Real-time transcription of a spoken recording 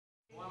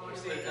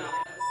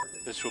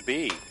This will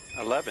be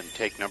 11,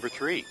 take number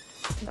 3.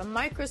 The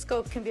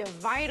microscope can be a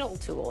vital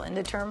tool in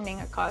determining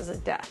a cause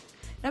of death.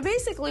 Now,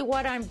 basically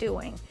what I'm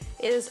doing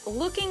is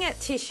looking at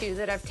tissue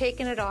that I've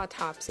taken at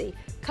autopsy,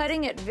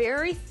 cutting it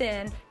very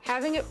thin,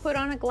 having it put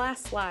on a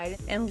glass slide,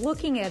 and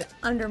looking at it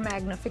under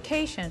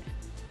magnification.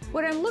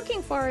 What I'm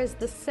looking for is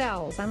the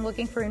cells. I'm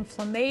looking for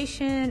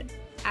inflammation,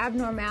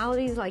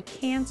 abnormalities like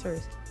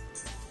cancers.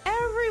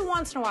 Every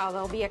once in a while,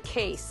 there'll be a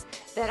case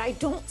that I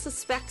don't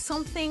suspect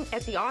something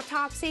at the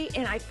autopsy,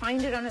 and I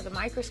find it under the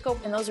microscope,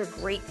 and those are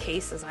great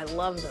cases. I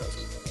love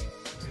those.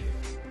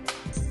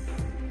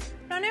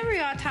 Now, in every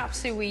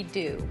autopsy we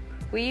do,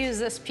 we use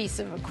this piece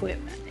of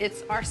equipment.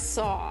 It's our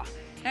saw.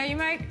 Now, you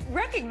might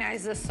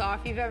recognize this saw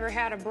if you've ever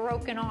had a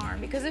broken arm,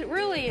 because it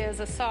really is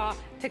a saw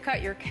to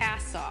cut your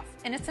casts off.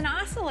 And it's an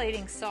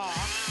oscillating saw,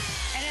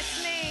 and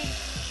it's made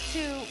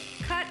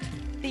to cut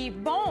the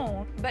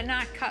bone, but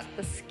not cut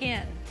the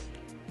skin.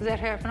 Does that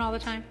happen all the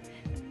time?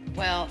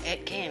 Well,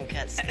 it can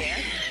cut skin.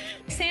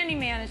 Sandy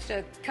managed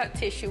to cut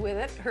tissue with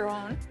it, her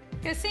own.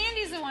 Because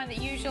Sandy's the one that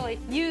usually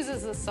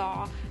uses the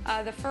saw.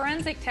 The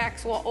forensic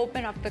techs will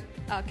open up the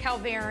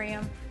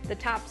calvarium, the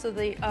tops of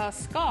the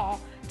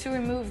skull, to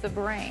remove the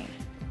brain.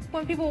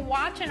 When people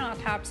watch an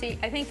autopsy,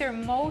 I think they're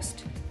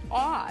most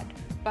awed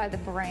by the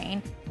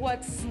brain.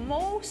 What's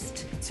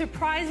most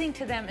surprising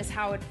to them is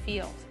how it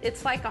feels.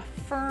 It's like a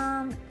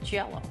firm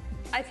jello.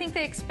 I think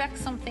they expect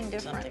something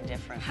different. Something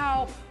different.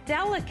 How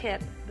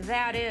delicate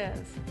that is,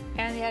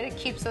 and yet it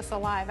keeps us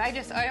alive.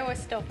 I always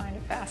still find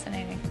it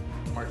fascinating.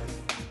 Martin.